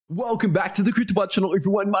Welcome back to the cryptowrld channel,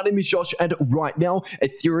 everyone. My name is Josh, and right now,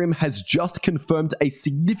 Ethereum has just confirmed a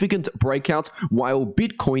significant breakout while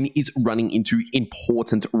Bitcoin is running into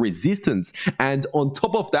important resistance. And on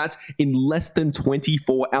top of that, in less than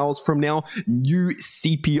 24 hours from now, new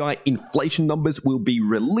CPI inflation numbers will be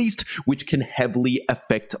released, which can heavily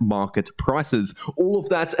affect market prices. All of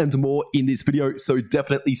that and more in this video, so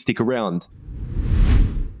definitely stick around.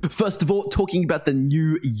 First of all, talking about the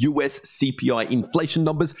new US CPI inflation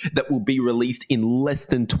numbers that will be released in less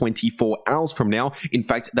than 24 hours from now. In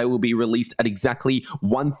fact, they will be released at exactly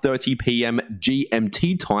 1:30 p.m.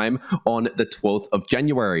 GMT time on the 12th of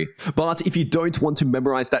January. But if you don't want to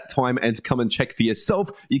memorize that time and come and check for yourself,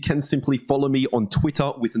 you can simply follow me on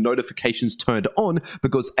Twitter with notifications turned on,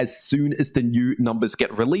 because as soon as the new numbers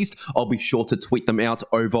get released, I'll be sure to tweet them out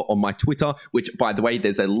over on my Twitter, which, by the way,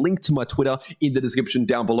 there's a link to my Twitter in the description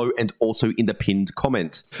down below and also in the pinned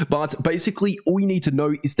comment. But basically, all you need to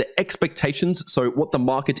know is the expectations, so what the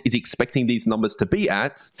market is expecting these numbers to be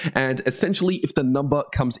at, and essentially if the number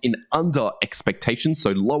comes in under expectations,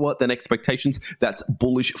 so lower than expectations, that's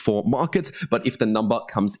bullish for markets, but if the number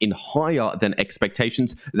comes in higher than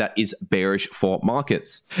expectations, that is bearish for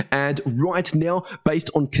markets. And right now, based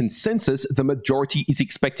on consensus, the majority is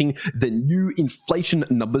expecting the new inflation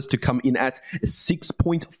numbers to come in at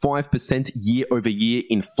 6.5% year over year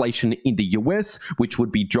inflation in the US, which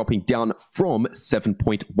would be dropping down from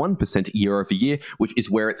 7.1% year over year, which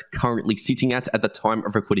is where it's currently sitting at the time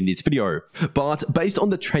of recording this video. But based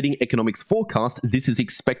on the trading economics forecast, this is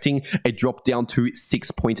expecting a drop down to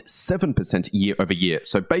 6.7% year over year.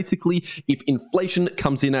 So basically, if inflation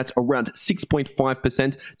comes in at around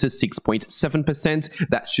 6.5% to 6.7%,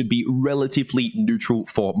 that should be relatively neutral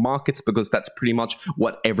for markets, because that's pretty much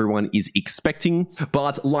what everyone is expecting.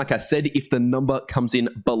 But like I said, if the number comes in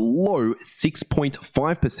below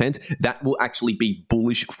 6.5%, that will actually be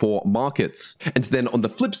bullish for markets. And then on the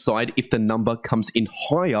flip side, if the number comes in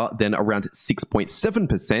higher than around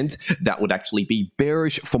 6.7%, that would actually be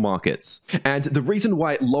bearish for markets. And the reason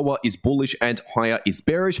why lower is bullish and higher is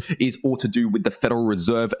bearish is all to do with the Federal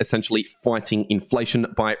Reserve essentially fighting inflation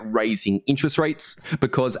by raising interest rates,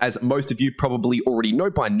 because as most of you probably already know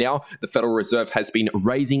by now, the Federal Reserve has been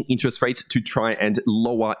raising interest rates to try and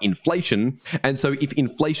lower inflation. And so if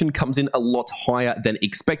inflation comes in a lot higher than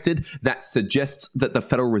expected, that suggests that the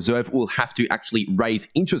Federal Reserve will have to actually raise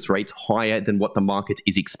interest rates higher than what the market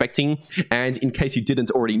is expecting. And in case you didn't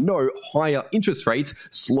already know, higher interest rates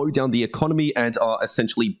slow down the economy and are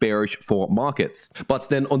essentially bearish for markets. But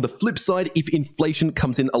then on the flip side, if inflation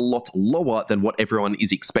comes in a lot lower than what everyone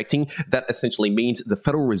is expecting, that essentially means the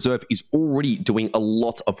Federal Reserve is already doing a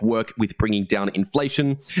lot of work with bringing down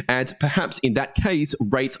inflation. And perhaps in that case,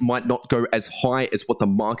 rates might not go as high as what the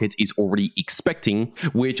market is already expecting,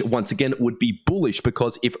 which once again would be bullish,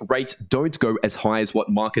 because if rates don't go as high as what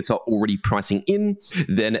markets are already pricing in,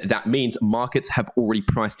 then that means markets have already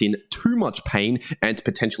priced in too much pain and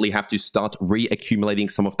potentially have to start reaccumulating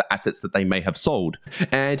some of the assets that they may have sold.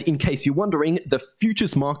 And in case you're wondering, the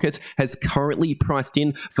futures market has currently priced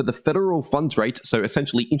in for the federal funds rate, so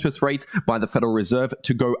essentially interest rates by the Federal Reserve,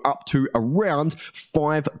 to go up to around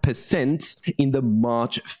 5% in the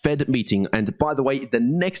March Fed meeting. And by the way, the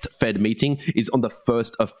next Fed meeting is on the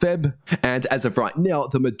 1st of Feb. And as of right now,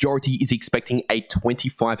 the majority is expecting a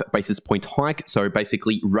 25 basis point hike. So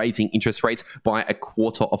basically raising interest rates by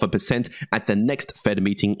 0.25% at the next Fed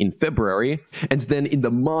meeting in February. And then in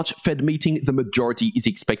the March Fed meeting, the majority is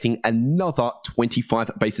expecting another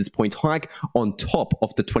 25 basis point hike on top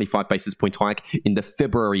of the 25 basis point hike in the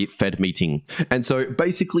February Fed meeting. And so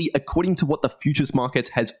basically, according to what the futures market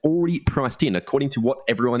has already priced in, according to what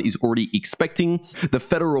everyone is already expecting, the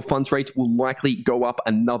federal funds rate will likely go up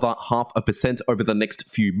another 0.5% over the next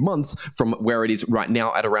few months, from where it is right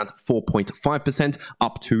now at around 4.5%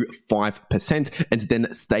 up to 5%, and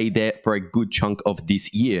then stay there for a good chunk of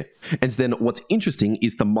this year. And then what's interesting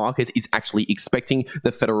is the market is actually expecting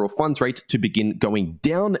the federal funds rate to begin going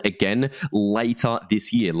down again later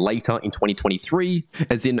this year, later in 2023,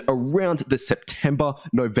 as in around the September,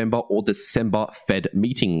 November, or December Fed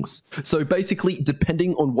meetings. So basically,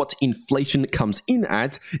 depending on what inflation comes in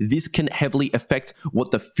at, this can heavily affect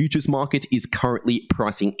what the futures market is currently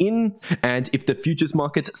pricing in. And if the futures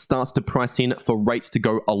market starts to price in for rates to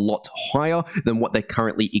go a lot higher than what they're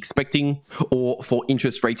currently expecting, or for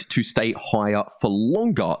interest rates to stay higher for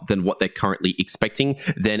longer than what they're currently expecting,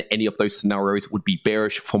 then any of those scenarios would be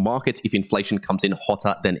bearish for markets if inflation comes in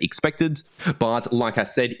hotter than expected. But like I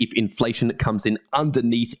said, if inflation comes in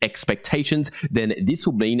underneath expectations, then this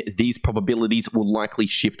will mean these probabilities will likely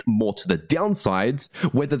shift more to the downside, downside,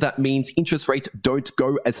 whether that means interest rates don't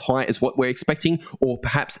go as high as what we're expecting, or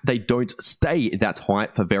perhaps they don't stay that high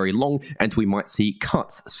for very long and we might see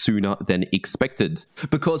cuts sooner than expected.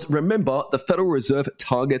 Because remember, the Federal Reserve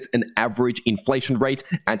targets an average inflation rate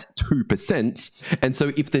at 2%. And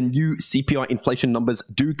so if the new CPI inflation numbers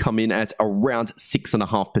do come in at around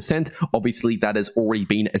 6.5%, obviously that has already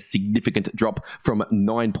been a significant drop from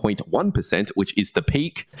 9.1%, which is the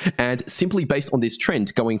peak. And simply based on this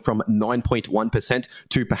trend going from 9.1%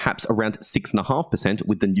 to perhaps around 6.5%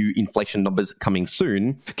 with the new inflation numbers coming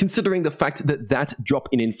soon, considering the fact that that drop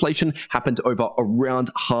in inflation happened over around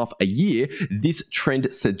half a year, this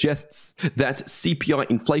trend suggests that CPI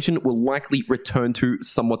inflation will likely return to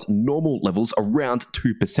somewhat normal levels around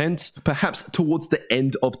 2%, perhaps towards the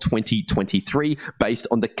end of 2023 based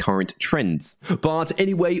on the current trends. But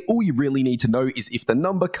anyway, all you really need to know is if the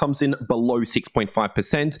number comes in below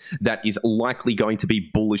 6.5%, that is likely going to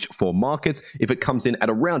be bullish for markets. If it comes in at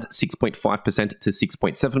around 6.5% to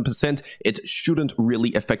 6.7%, it shouldn't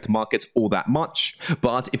really affect markets all that much.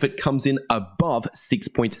 But if it comes in above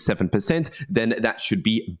 6.7%, then that should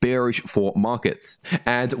be bearish for markets.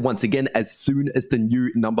 And once again, as soon as the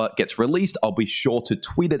new number gets released, I'll be sure to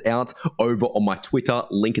tweet it out over on my Twitter,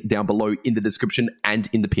 link down below in the description and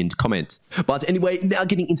in the pinned comment. But anyway, now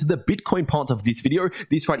getting into the Bitcoin part of this video,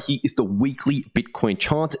 this right here is the weekly Bitcoin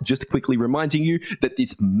chart, just quickly reminding you that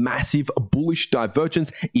this massive bullish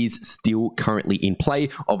divergence is still currently in play,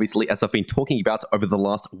 obviously, as I've been talking about over the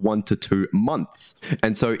last 1 to 2 months.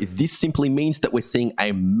 And so this simply means that we're seeing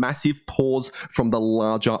a massive pause from the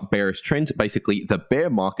larger bearish trend. Basically, the bear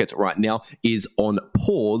market right now is on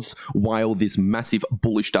pause while this massive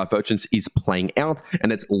bullish divergence is playing out,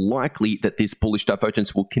 and it's likely that this bullish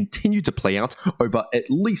divergence will continue to play out over at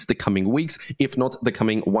least the coming weeks, if not the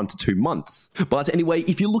coming 1 to 2 months. But anyway,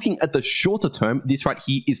 if you're looking at the shorter term, this right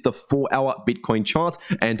here is the 4-hour Bitcoin chart,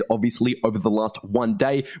 and obviously over the last 1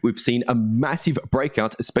 day, we've seen a massive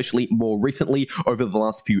breakout, especially more recently over the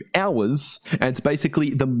last few hours. And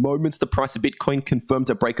basically, the moment the price of Bitcoin confirmed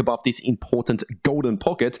a break above this important golden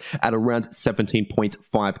pocket at around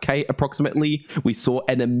 17.5k approximately, we saw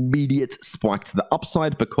an immediate spike to the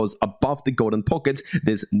upside because above the golden pocket,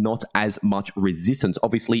 there's not as much resistance.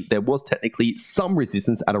 Obviously, there was technically some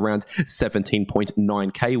resistance at around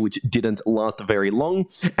 17.9k, which didn't last very long.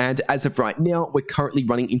 And as of right now, we're currently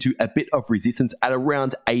running into a bit of resistance at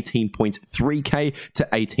around 18.3k to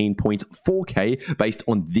 18.4k based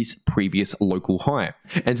on this previous local high.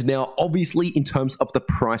 And now, obviously, in terms of the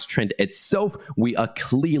price trend itself, we are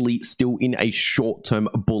clearly still in a short-term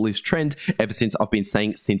bullish trend ever since I've been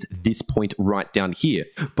saying since this point right down here.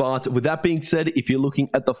 But with that being said, if you're looking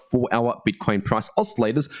at the 4-hour Bitcoin price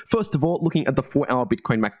oscillators, first of all, looking at the 4-hour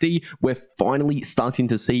Bitcoin MACD, we're finally starting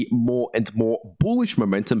to see more and more bullish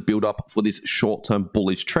momentum build up for this short-term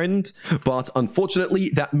bullish trend. But unfortunately,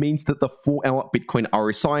 that means that the 4-hour Bitcoin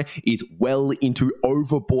RSI is well into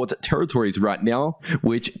overbought territories right now,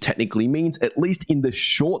 which technically means, at least in the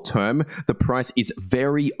short term, the price is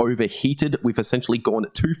very overheated. We've essentially gone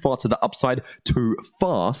too far to the upside too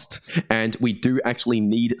fast, and we do actually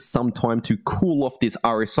need some time to cool off this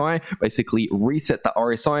RSI, basically reset the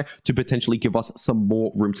RSI to potentially give us some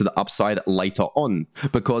more room to the upside later on.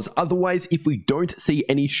 Because otherwise, if we don't see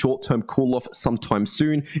any short-term cool off sometime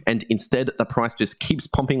soon, and instead the price just keeps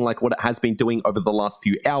pumping like what it has been doing over the last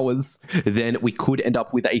few hours, then we could end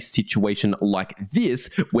up with a situation like this,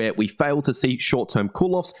 where we fail to see short-term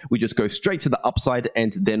cool-offs, we just go straight to the upside,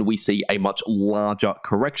 and then we see a much larger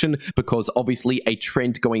correction, because obviously a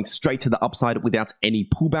trend going straight to the upside without any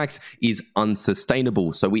pullbacks is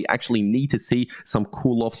unsustainable. So we actually need to see some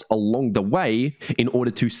cool-offs along the way in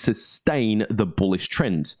order to sustain the bullish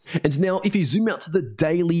trend. And now, if you zoom out to the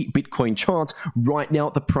daily Bitcoin chart, right now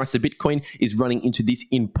the price of Bitcoin is running into this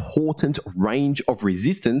important range of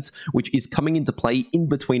resistance, which is coming into play in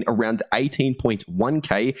between around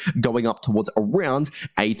 18.1k going up towards around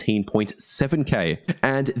 18.7k.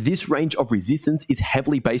 And this range of resistance is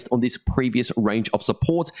heavily based on this previous range of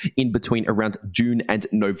support in between around June and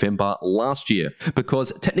November last year.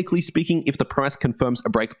 Because technically speaking, if the price confirms a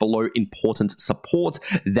break below important support,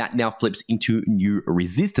 that now flips into new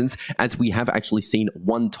resistance, as we have actually seen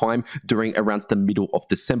one time during around the middle of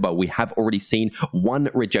December. We have already seen one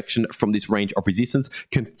rejection from this range of resistance,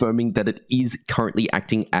 confirming that it is currently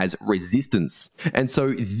acting as resistance. And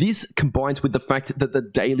so this, combined with the fact that the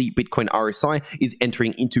daily Bitcoin RSI is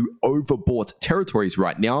entering into overbought territories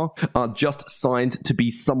right now, are just signs to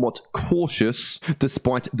be somewhat cautious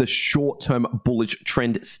despite the short-term bullish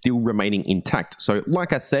trend still remaining intact. So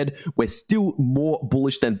like I said, we're still more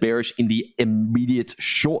bullish than bearish in the immediate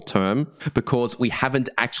short term because we haven't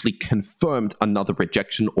actually actually confirmed another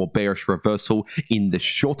rejection or bearish reversal in the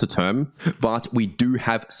shorter term, but we do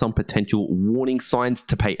have some potential warning signs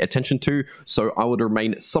to pay attention to. So I would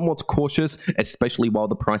remain somewhat cautious, especially while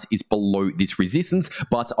the price is below this resistance,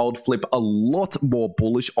 but I would flip a lot more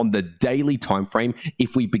bullish on the daily time frame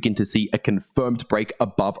if we begin to see a confirmed break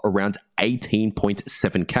above around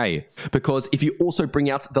 18.7k. Because if you also bring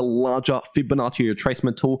out the larger Fibonacci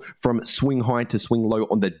retracement tool from swing high to swing low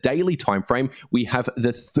on the daily time frame, we have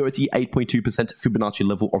the 38.2% Fibonacci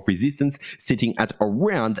level of resistance sitting at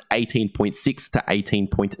around 18.6 to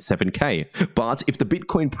 18.7k. But if the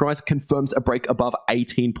Bitcoin price confirms a break above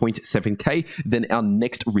 18.7k, then our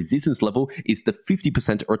next resistance level is the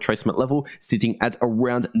 50% retracement level sitting at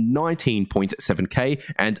around 19.7k,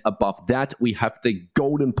 and above that we have the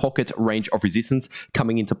golden pocket range of resistance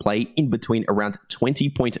coming into play in between around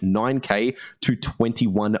 20.9k to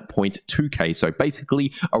 21.2k, so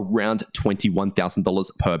basically around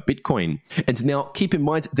 $21,000 per Bitcoin. And now keep in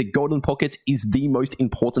mind, the golden pocket is the most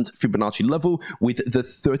important Fibonacci level, with the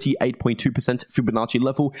 38.2% Fibonacci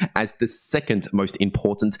level as the second most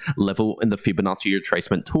important level in the Fibonacci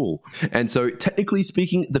retracement tool. And so technically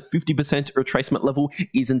speaking, the 50% retracement level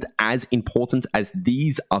isn't as important as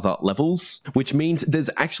these other levels, which means there's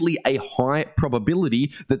actually a high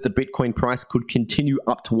probability that the Bitcoin price could continue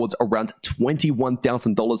up towards around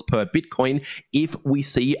 $21,000 per Bitcoin if we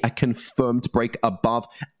see a confirmed break above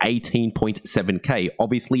 18.7k.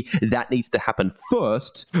 Obviously, that needs to happen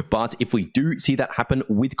first, but if we do see that happen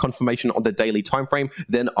with confirmation on the daily time frame,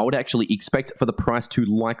 then I would actually expect for the price to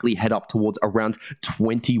likely head up towards around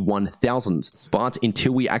 21,000. But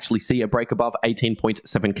until we actually see a break above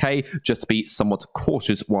 18.7k, just be somewhat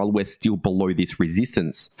cautious while we're still below this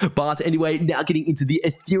resistance. But anyway, now getting into the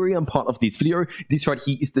Ethereum part of this video, this right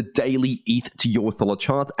here is the daily ETH to US dollar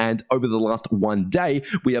chart, and over the last one day,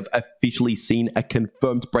 we have officially seen a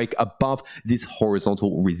confirmed break above this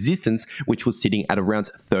horizontal resistance, which was sitting at around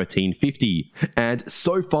 1350. And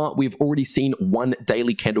so far, we've already seen one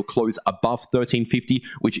daily candle close above 1350,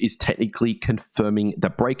 which is technically confirming the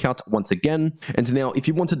breakout once again. And now, if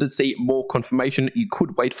you wanted to see more confirmation, you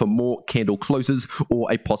could wait for more candle closes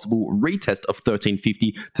or a possible retest of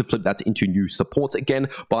 1350 to flip that into new support again,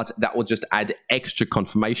 but that will just add extra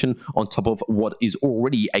confirmation on top of what is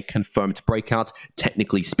already a confirmed breakout,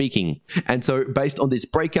 technically speaking. And so based on this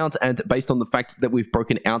breakout and based on the fact that we've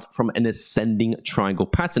broken out from an ascending triangle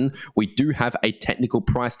pattern, we do have a technical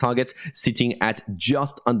price target sitting at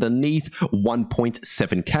just underneath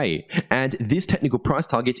 1.7k. And this technical price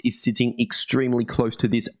target is sitting extremely close to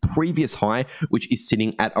this previous high, which is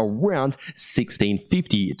sitting at around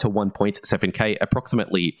 1650 to 1.7k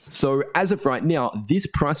approximately. So as of right now, this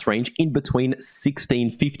price range in between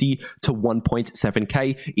 1650 to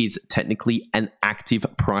 1.7k is technically an active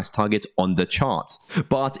price target on the chart.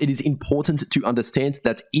 But it is important to understand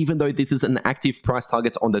that even though this is an active price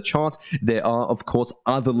target on the chart, there are of course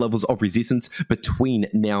other levels of resistance between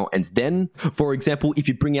now and then. For example, if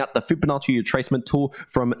you bring out the Fibonacci retracement tool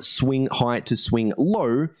from swing high to swing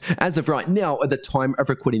low, as of right now, at the time of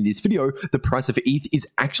recording this video, the price of ETH is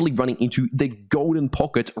actually running into the golden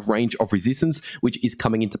pocket range of resistance, which is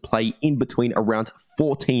coming into play in between around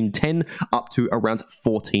 1410 up to around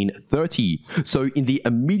 1430. So in the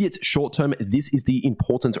immediate short term, this is the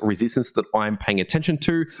important resistance that I'm paying attention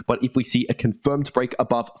to. But if we see a confirmed break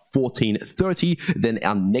above 1430, then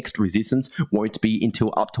our next resistance won't be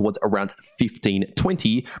until up towards around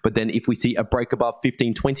 1520. But then if we see a break above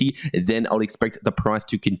 1520, then I'll expect the price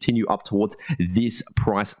to continue up towards this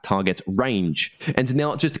price target range. And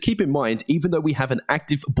now just keep in mind, even though we have an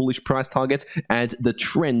active bullish price target and the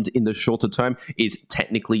trend in the shorter term is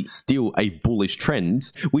technically still a bullish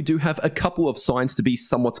trend, we do have a couple of signs to be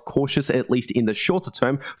somewhat cautious, at least in the shorter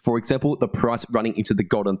term. For example, the price running into the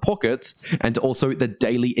golden pocket, and also the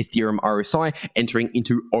daily Ethereum RSI entering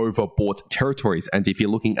into overbought territories. And if you're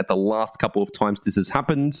looking at the last couple of times this has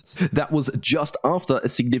happened, that was just after a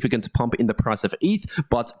significant pump in the price of ETH,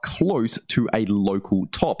 but close to a local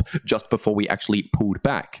top just before we actually pulled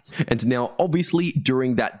back. And now, obviously,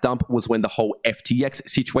 during that dump was when the whole FTX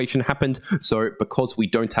situation happened. So because we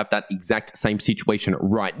don't have that exact same situation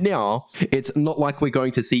right now, it's not like we're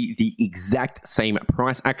going to see the exact same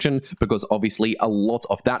price action, because obviously a lot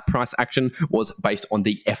of that price action was based on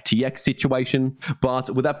the FTX situation. But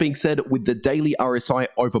with that being said, with the daily RSI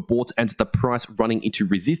overbought and the price running into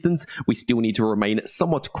resistance, we still need to remain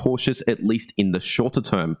somewhat cautious, at least in the shorter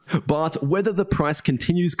term. But whether the price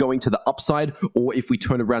continues going to the upside, or if we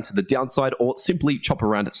turn around to the downside, or simply chop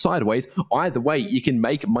around sideways, either way, you can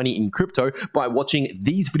make money in crypto by watching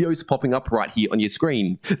these videos popping up right here on your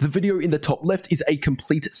screen. The video in the top left is a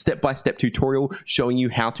complete step-by-step tutorial tutorial showing you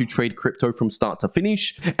how to trade crypto from start to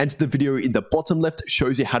finish. And the video in the bottom left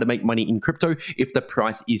shows you how to make money in crypto if the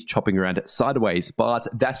price is chopping around sideways. But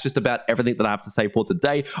that's just about everything that I have to say for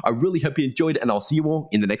today. I really hope you enjoyed, and I'll see you all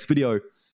in the next video.